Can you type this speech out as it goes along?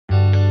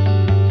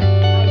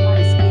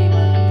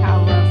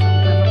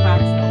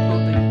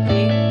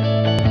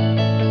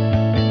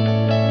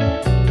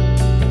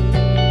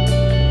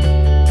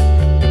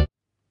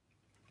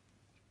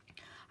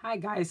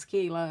guys,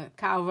 Kayla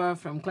Calver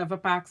from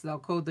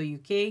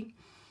cleverpacks.co.uk,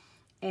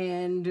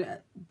 and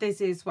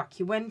this is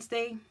Wacky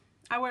Wednesday,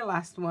 our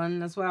last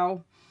one as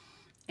well.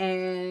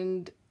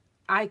 And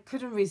I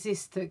couldn't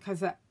resist it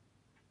because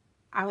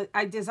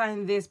I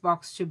designed this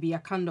box to be a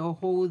candle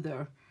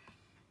holder,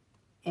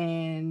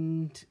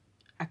 and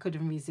I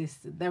couldn't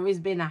resist it. There has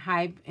been a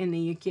hype in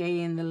the UK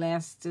in the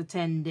last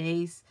 10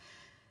 days.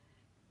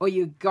 Or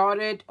you got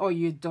it or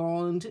you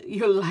don't.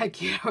 You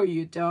like it or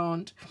you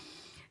don't.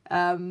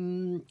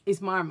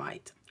 It's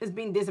Marmite. It's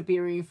been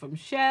disappearing from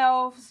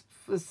shelves.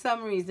 For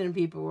some reason,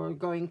 people were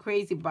going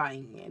crazy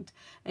buying it.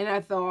 And I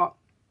thought,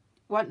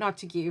 what not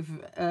to give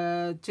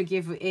a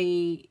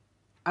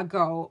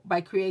go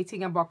by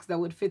creating a box that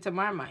would fit a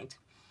Marmite,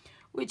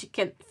 which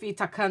can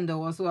fit a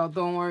candle as well.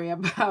 Don't worry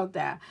about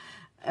that.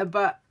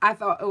 But I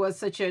thought it was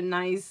such a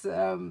nice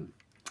and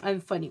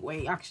funny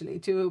way actually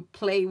to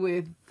play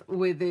with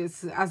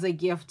this as a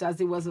gift, as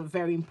it was a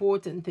very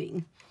important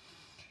thing.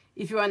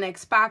 If you're an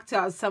expat,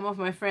 as some of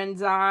my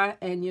friends are,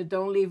 and you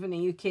don't live in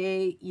the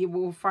UK, you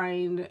will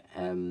find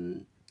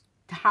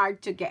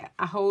hard to get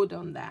a hold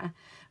on that.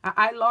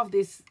 I love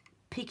this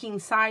picking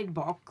side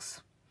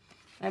box.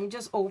 Let me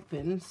just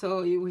open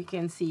so we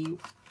can see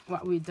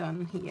what we've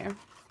done here.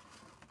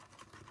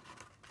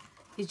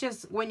 It's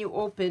just when you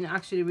open,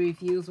 actually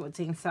reveals what's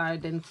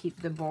inside and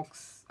keep the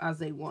box as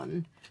a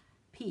one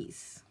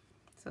piece.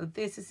 So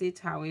this is it,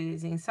 how it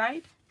is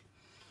inside.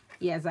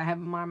 Yes, I have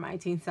a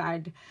Marmite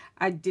inside.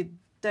 I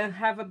don't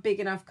have a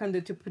big enough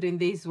candle to put in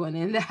this one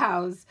in the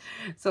house,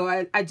 so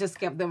I just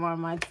kept the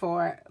Marmite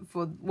for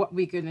what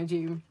we're gonna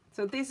do.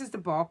 So this is the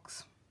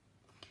box.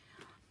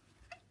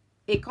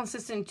 It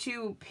consists in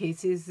two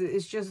pieces.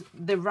 It's just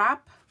the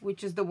wrap,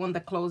 which is the one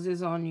that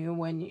closes on you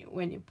when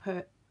you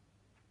put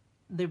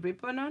the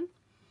ribbon on,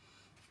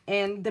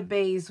 and the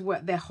base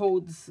that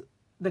holds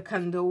the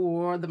candle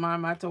or the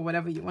Marmite or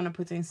whatever you want to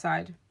put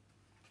inside.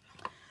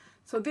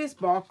 So this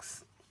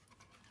box,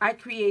 I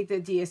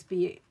created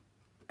DSP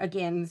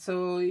again.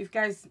 So if you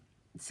guys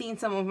seen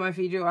some of my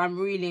video, I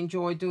really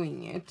enjoy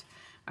doing it.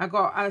 I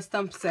got a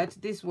stamp set.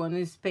 This one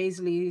is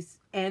Paisleys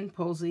and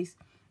Posies,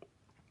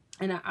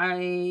 and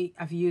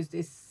I've used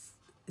this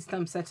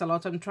stamp set a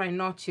lot. I'm trying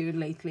not to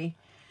lately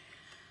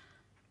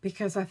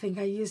because I think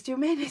I used too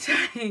many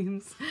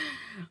times.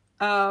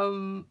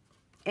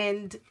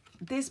 And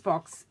this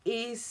box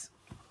is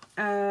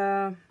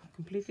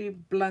completely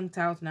blanked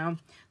out now.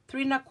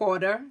 3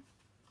 1/4.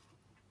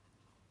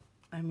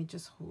 Let me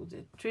just hold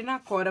it. 3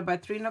 1/4 by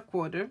 3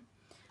 1/4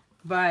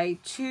 by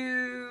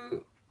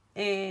 2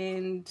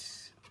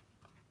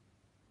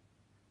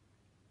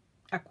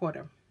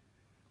 1/4.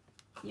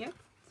 Yeah.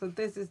 So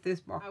this is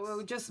this box. I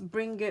will just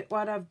bring it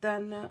what I've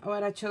done,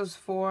 what I chose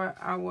for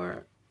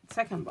our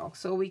second box,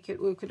 so we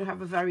could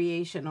have a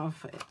variation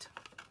of it.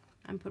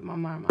 And put my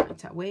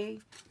Marmite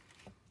away.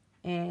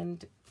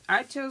 And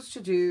I chose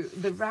to do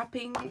the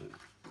wrapping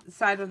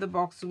side of the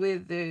box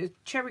with the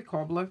cherry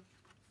cobbler.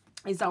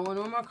 It's our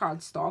normal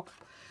cardstock.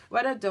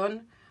 What I've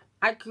done,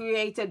 I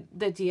created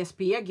the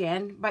DSP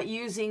again by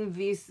using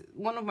this,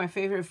 one of my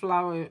favorite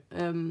flower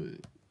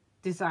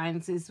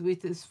designs is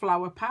with this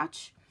flower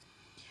patch.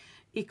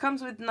 It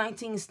comes with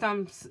 19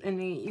 stamps,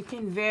 and you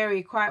can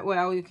vary quite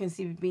well. You can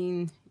see it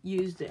being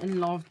used and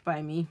loved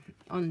by me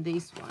on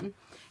this one.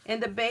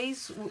 And the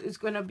base is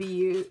going to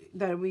be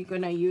that we're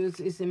going to use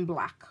is in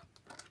black.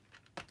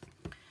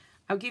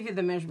 I'll give you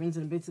the measurements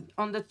in a bit.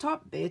 On the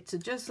top bit,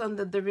 just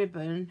under the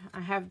ribbon,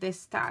 I have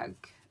this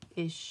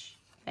tag-ish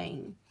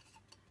thing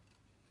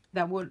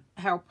that would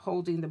help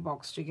holding the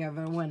box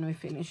together when we're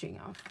finishing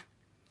off.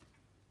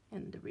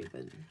 And the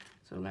ribbon.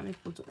 So let me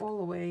put it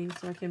all away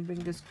so I can bring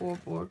the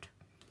scoreboard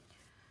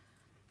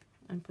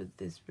and put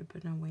this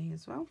ribbon away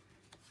as well.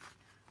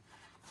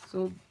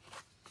 So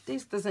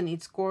this doesn't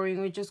need scoring.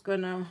 We're just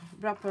gonna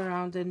wrap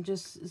around and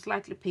just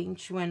slightly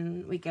pinch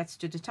when we get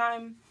to the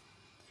time.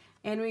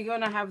 And we're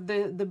gonna have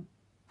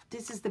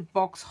this is the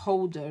box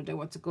holder,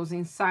 what goes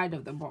inside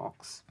of the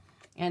box.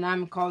 And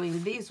I'm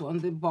calling this one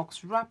the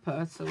box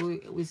wrapper, so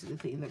it's the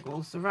thing that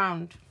goes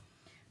around.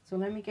 So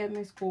let me get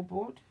my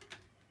scoreboard.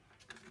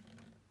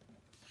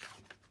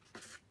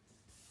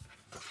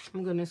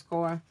 I'm gonna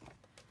score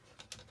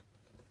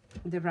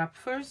the wrap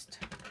first.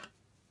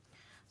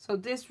 So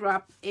this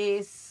wrap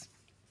is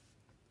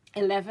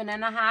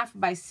 11.5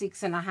 by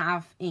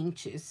 6.5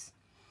 inches,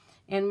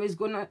 and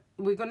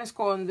we're gonna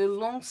score on the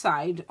long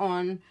side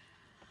on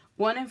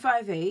 1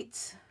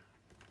 5/8,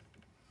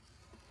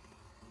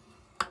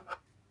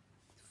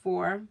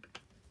 4,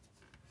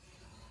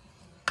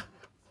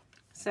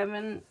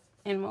 7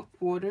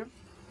 1/4,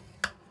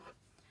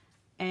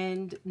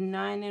 and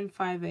 9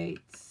 5/8.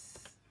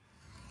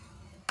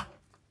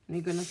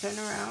 We're gonna turn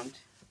around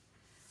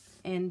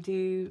and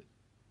do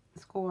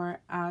score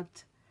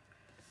at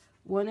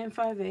 1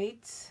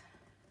 5/8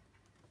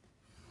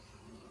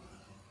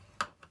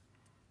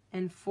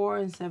 and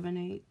 4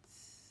 7/8.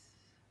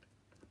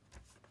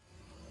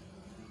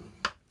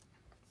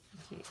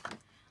 Okay,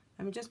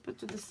 let me just put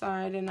to the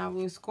side, and I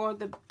will score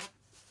the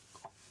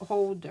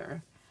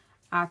holder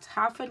at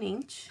 1/2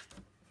 inch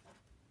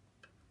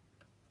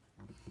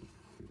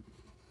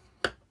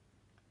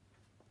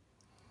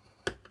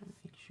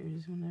sure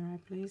it's in the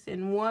right place,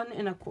 and 1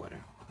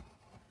 1/4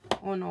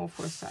 on all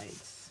 4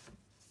 sides.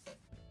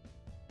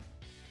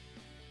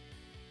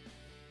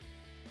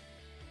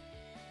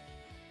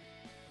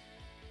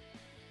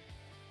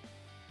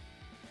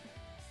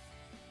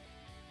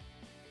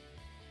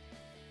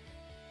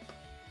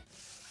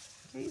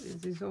 Okay,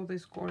 this is all the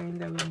scoring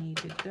that we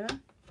needed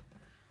done.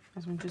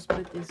 I'm going to just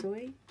put this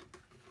away.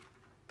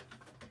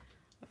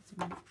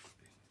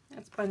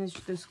 Let's finish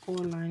the score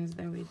lines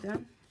that we've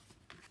done.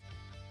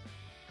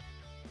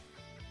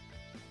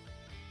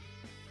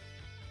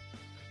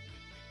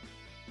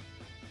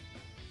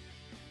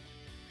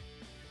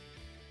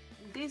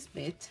 This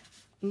bit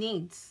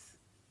needs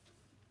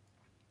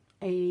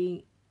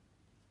a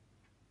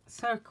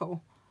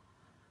circle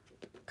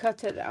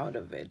cut it out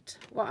of it.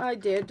 What I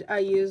did, I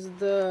used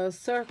the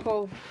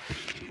circle,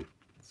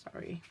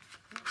 sorry,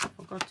 I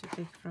forgot to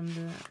take from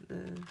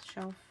the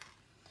shelf,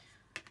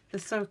 the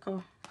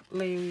circle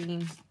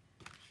layering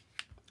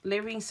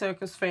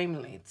circles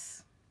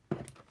framelits.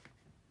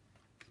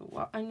 So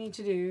what I need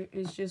to do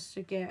is just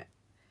to get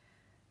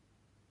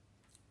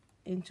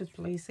into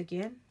place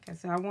again,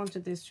 because I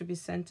wanted this to be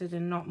centered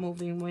and not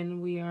moving when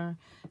we are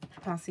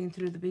passing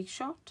through the big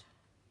shot.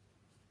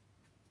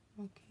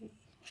 Okay.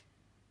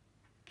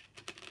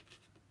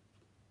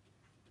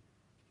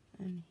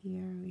 And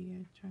here we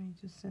are trying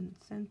to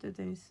center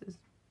this as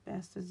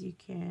best as you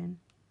can.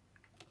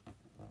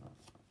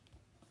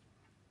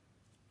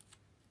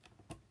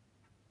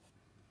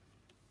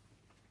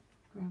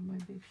 Grab my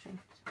big shot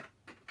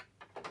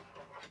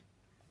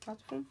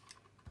platform.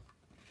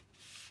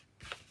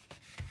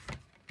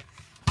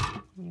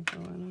 I'm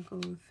going to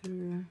go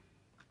through.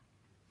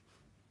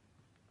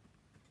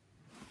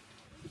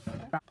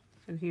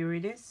 So here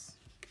it is.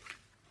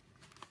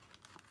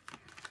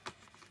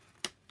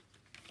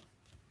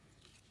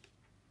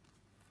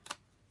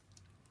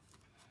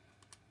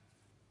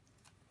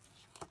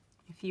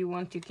 If you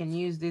want, you can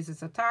use this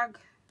as a tag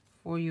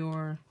for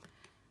your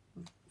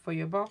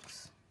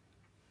box.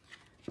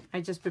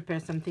 I just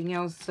prepared something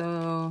else,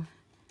 so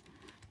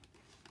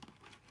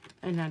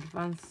in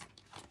advance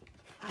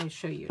I'll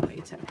show you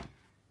later.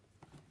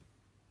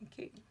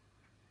 Okay,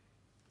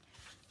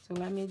 so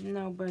let me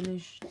now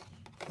burnish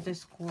the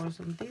scores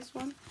on this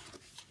one.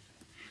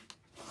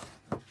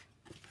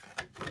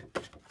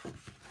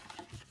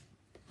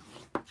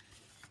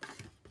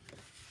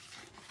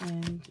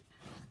 And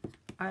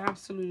I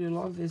absolutely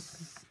love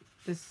this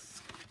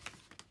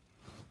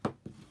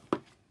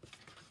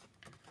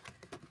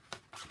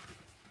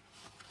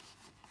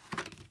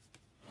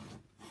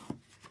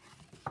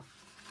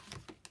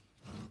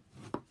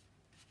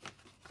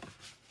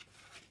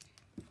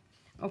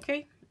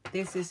okay,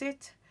 this is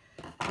it.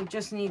 We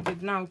just need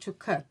it now to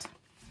cut.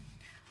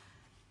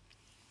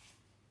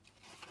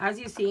 As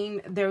you've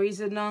seen, there is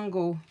an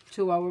angle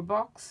to our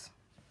box.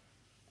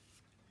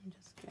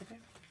 Just get it.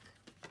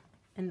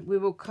 And we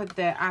will cut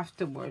there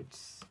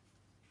afterwards.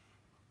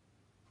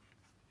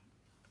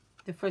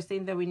 The first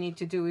thing that we need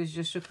to do is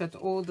just to cut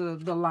all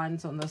the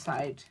lines on the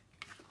side,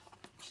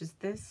 which is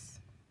this.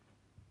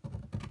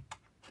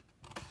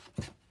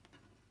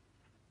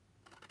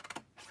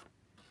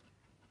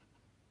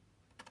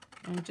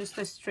 And just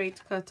a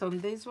straight cut on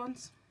these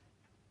ones.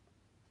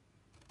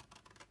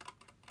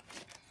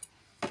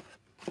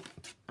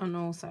 On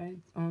all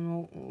sides,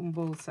 on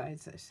both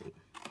sides, I see.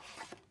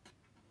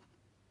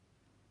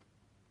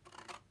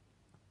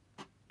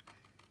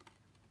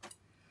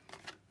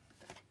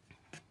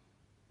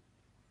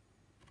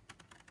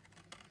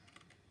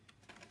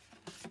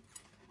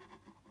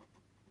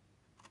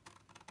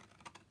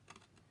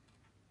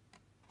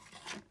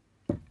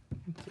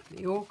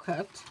 They all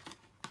cut.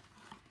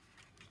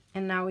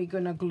 And now we're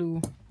gonna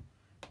glue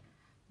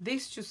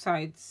these 2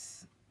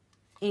 sides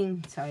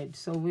inside.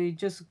 So we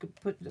just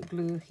put the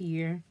glue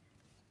here.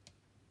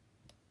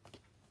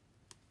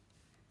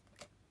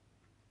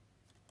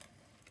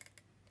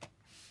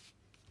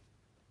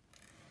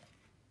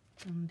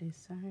 On this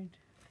side.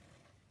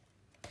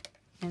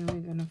 And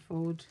we're gonna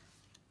fold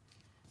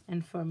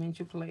and form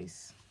into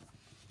place.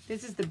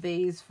 This is the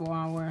base for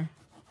our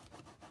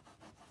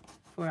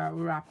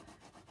wrap.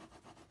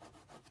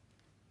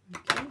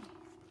 Okay.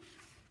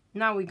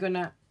 Now we're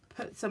gonna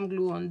put some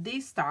glue on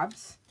these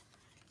tabs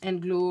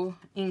and glue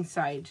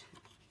inside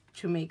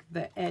to make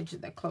the edge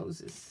that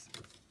closes.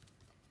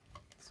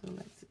 So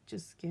let's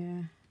just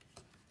get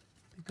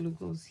the glue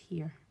goes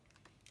here.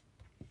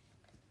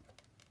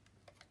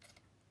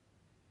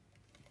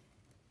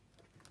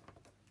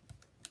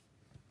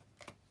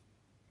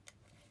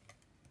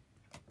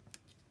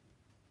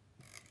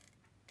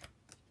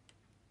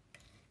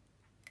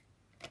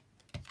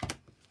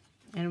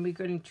 And we're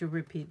going to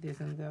repeat this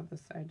on the other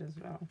side as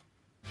well.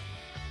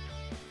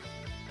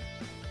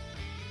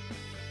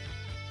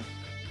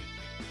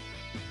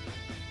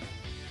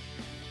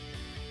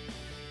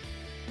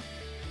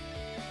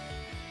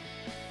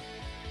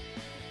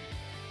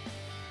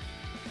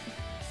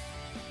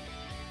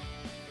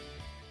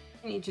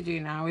 What we need to do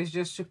now is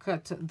just to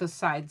cut the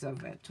sides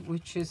of it,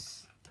 which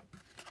is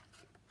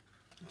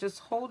just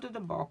hold the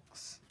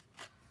box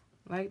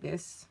like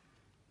this,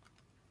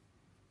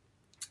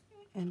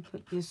 and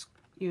put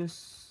your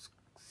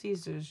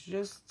scissors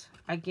just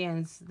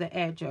against the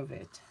edge of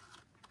it.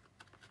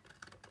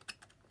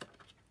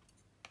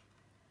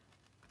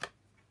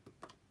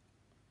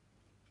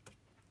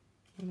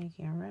 I'm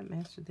making a right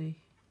mess today.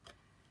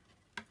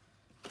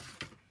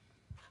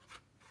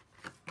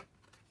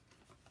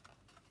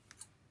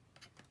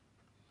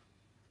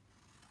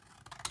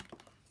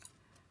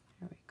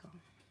 There we go.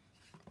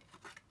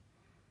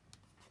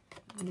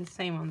 And the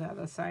same on the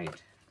other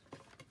side.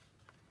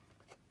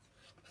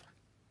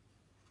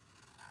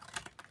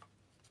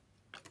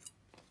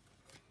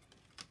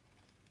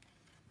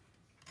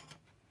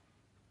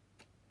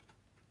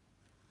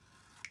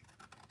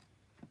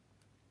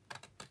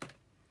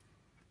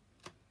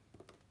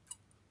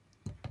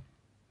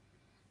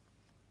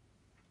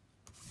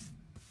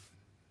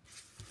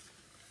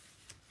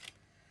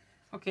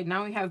 Okay,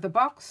 now we have the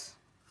box,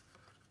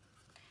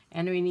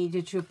 and we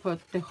needed to put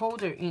the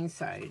holder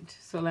inside.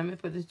 So let me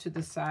put it to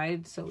the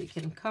side so we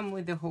can come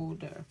with the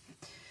holder.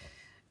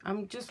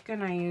 I'm just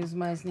gonna use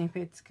my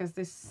snippets because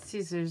the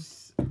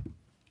scissors,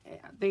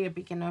 they are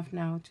big enough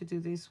now to do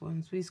these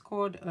ones. We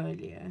scored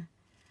earlier,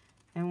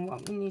 and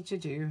what we need to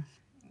do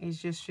is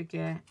just to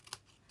get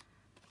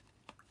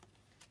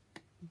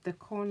the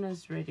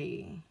corners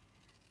ready.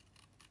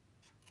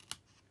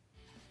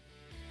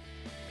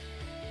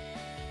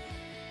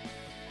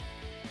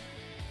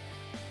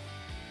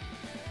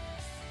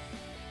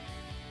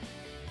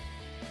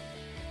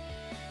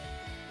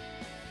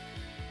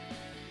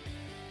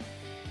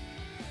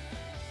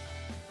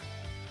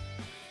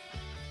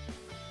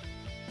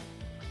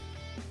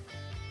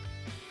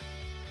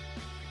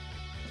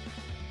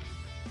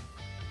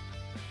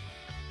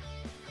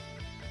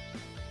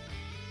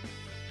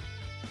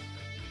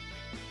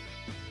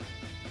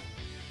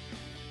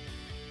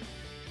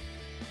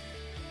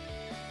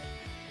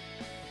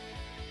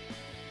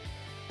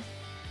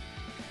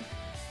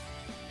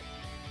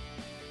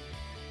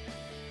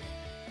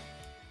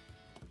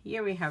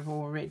 Here we have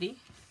all ready.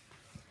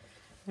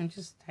 And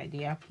just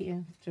tidy up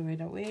here, throw it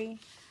away.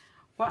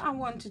 What I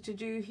wanted to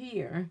do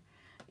here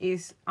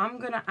is I'm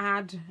gonna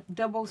add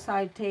double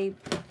side tape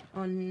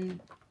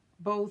on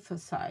both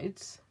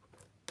sides.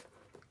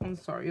 I'm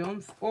sorry,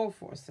 on all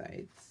four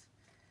sides.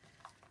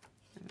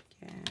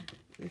 Okay,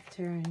 with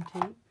tearing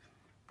tape.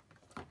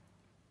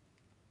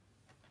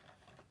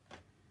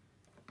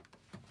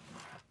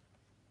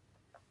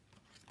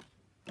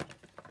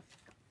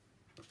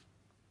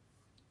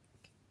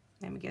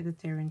 Let me get the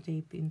tearing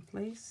tape in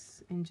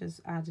place and just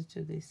add it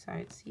to these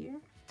sides here.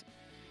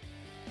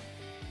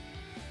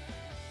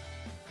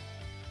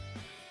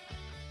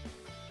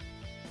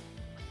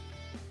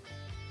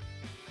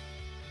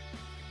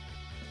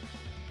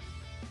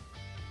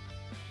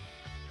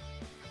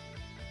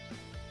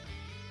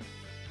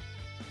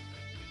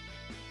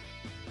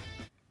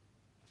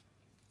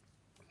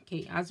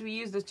 Okay, as we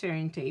use the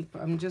tearing tape,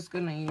 I'm just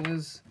gonna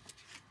use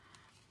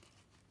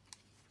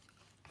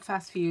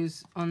fast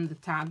fuse on the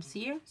tabs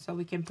here so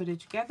we can put it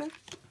together.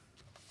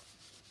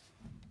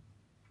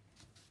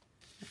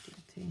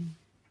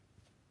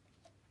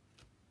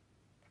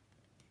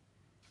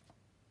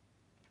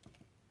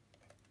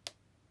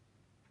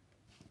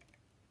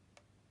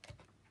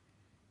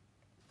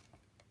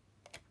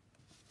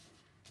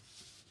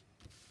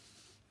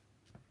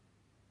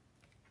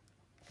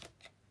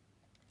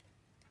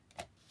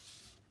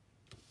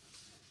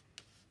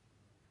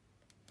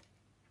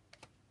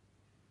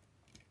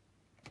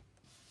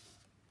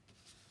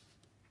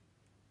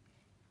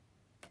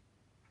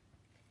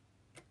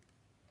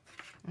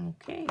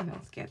 Okay,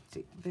 let's get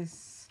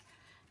this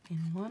in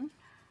one.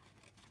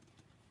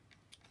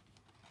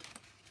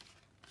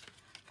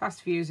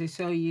 Fast fuse is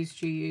so used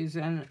to use,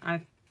 and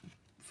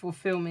for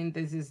filming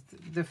this is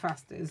the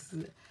fastest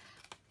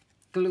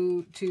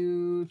glue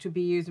to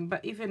be using.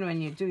 But even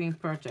when you're doing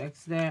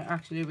projects, they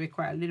actually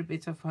require a little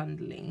bit of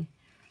handling,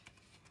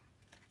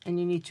 and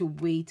you need to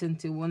wait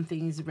until one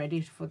thing is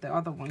ready for the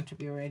other one to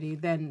be ready.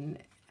 Then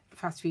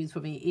fast fuse for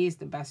me is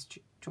the best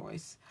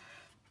choice.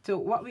 So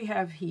what we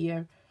have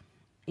here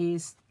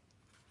is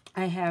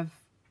I have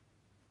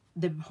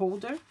the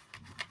holder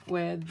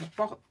where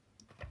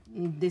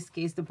in this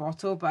case the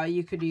bottle, but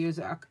you could use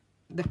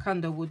the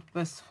candle wood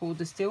bus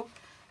holder still.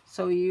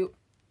 So you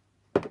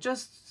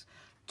just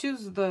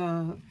choose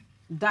the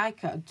die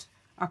cut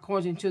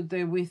according to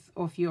the width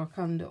of your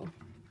candle.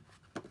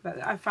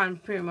 But I found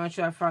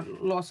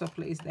lots of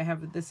places they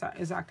have this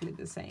exactly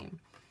the same.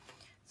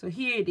 So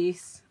here it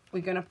is.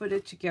 We're gonna put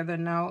it together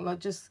now.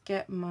 Let's just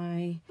get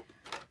my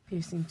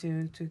piercing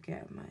to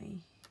get my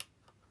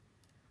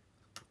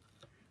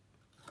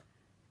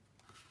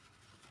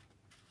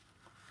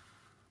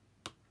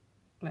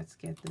let's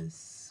get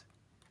this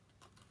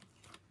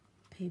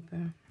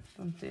paper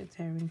from the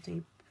tearing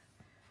tape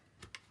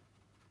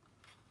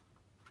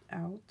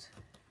out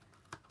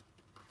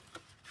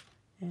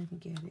and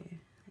get it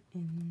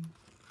in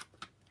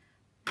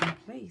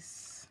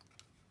place.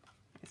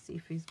 Let's see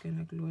if it's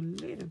gonna glue a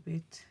little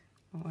bit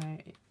where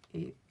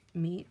it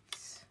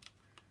meets.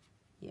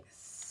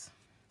 Yes.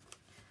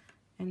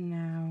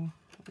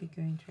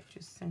 try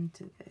to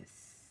center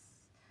this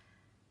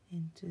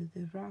into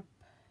the wrap.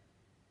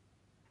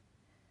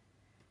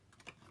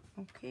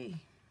 Okay,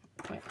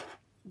 right.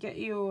 Get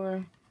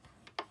your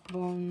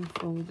bone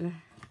folder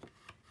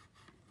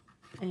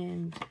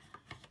and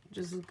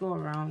just go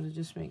around and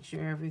just make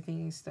sure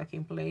everything is stuck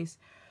in place.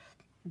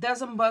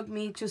 Doesn't bug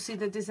me to see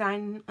the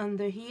design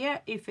under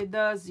here. If it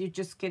does, you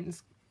just can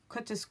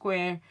cut a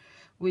square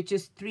which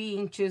is 3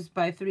 inches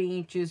by 3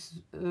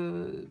 inches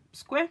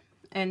square,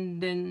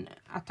 and then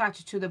attach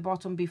it to the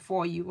bottom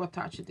before you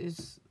attach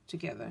this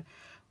together.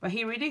 But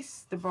here it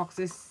is, the box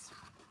is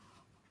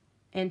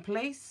in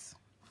place,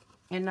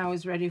 and now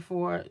it's ready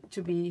for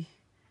to be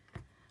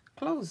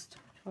closed.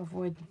 To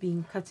avoid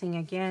being cutting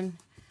again,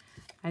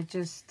 I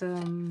just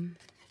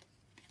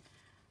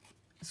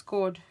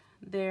scored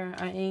there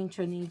an inch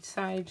on each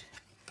side.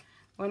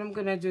 What I'm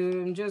gonna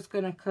do, I'm just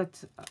gonna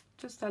cut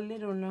just a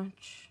little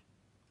notch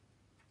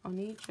on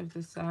each of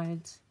the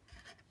sides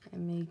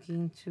and make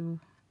into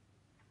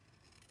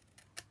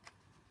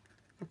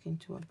look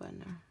into a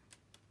banner.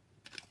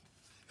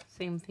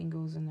 Same thing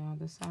goes on the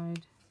other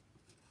side.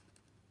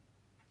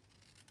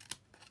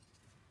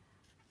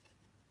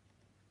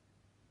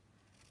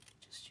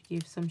 Just to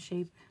give some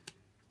shape.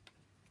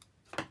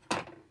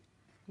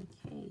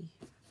 Okay.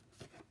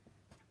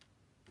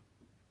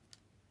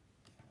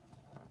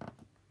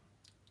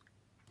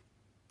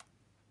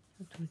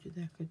 I told you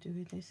that I could do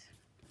with this.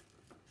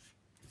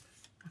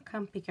 I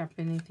can't pick up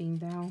anything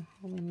down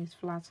when it's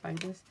flat like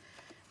this.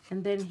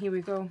 And then here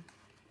we go.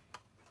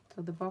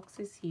 So the box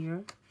is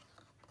here.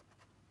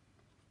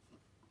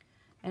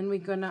 And we're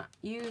gonna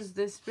use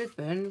this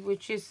ribbon,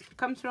 which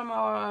comes from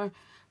our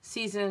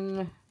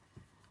season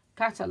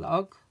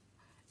catalog.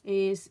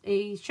 Is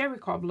a cherry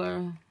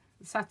cobbler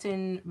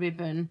satin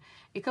ribbon.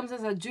 It comes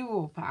as a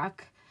duo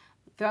pack.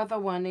 The other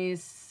one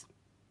is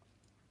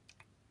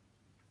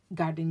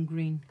garden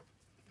green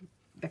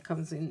that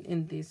comes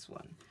in this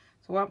one.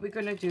 So what we're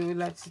gonna do,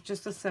 let's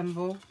just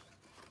assemble,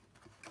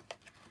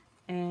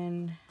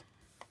 and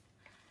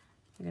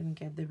I'm gonna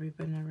get the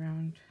ribbon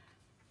around.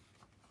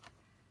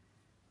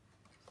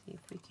 See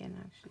if we can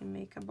actually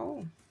make a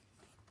bow.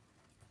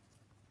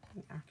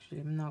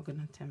 Actually, I'm not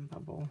gonna attempt a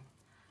bow.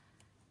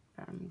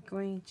 I'm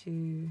going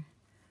to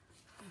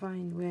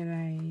find where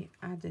I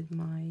added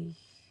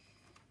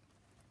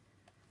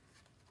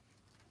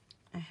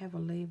I have a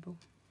label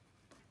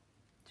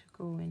to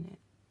go in it.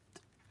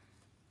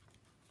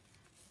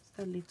 It's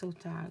a little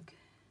tag.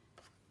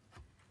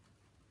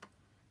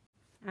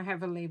 I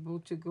have a label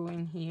to go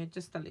in here,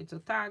 just a little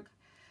tag.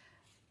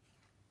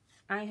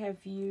 I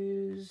have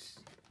used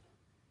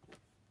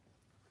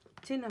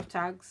tin of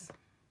tags,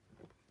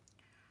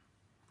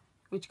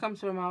 which comes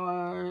from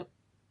our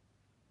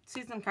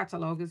season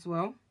catalog as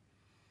well,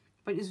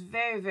 but it's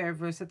very, very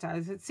versatile.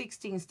 It's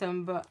 16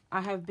 stamp, but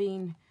I have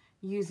been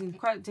using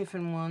quite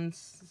different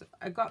ones.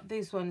 I got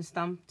this one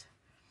stamped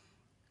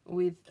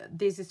with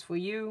 "This is for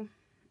you,"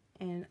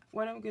 and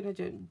what I'm gonna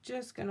do, I'm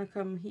just gonna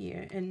come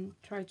here and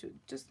try to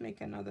just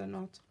make another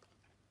knot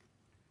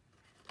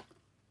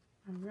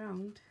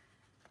around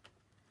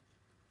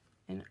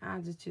and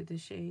add it to the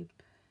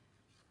shape.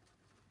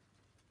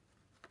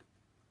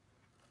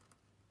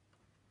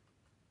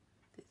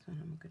 This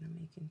one I'm gonna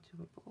make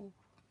into a bow.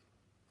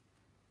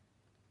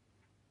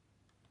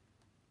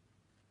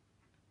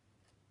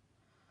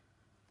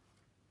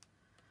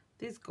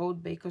 This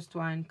gold baker's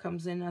twine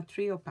comes in a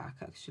trio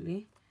pack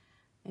actually,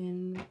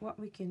 and what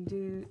we can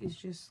do is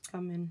just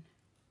come and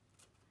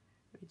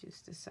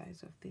reduce the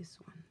size of this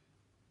one.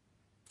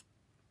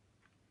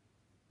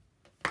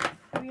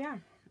 Here we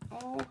are,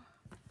 all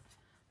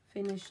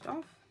finished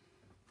off,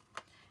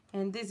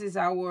 and this is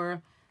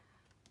our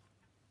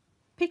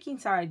pick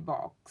inside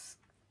box.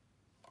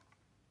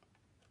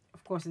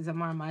 Of course, it's a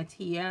Marmite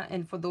here,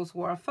 and for those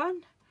who are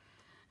fun,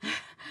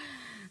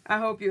 I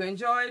hope you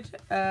enjoyed,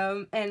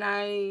 and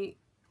I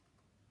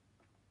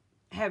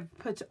have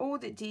put all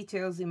the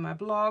details in my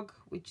blog,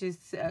 which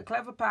is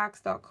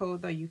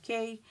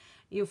cleverpacks.co.uk.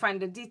 You'll find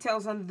the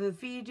details under the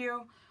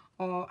video,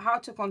 or how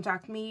to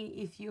contact me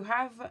if you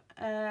have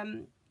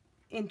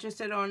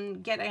interested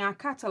on getting a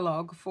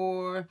catalog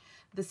for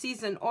the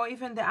season or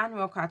even the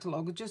annual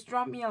catalog. Just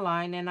drop me a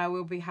line and I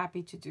will be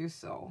happy to do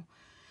so.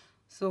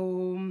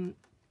 So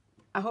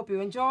I hope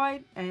you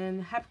enjoyed,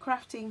 and happy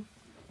crafting.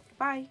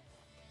 Bye.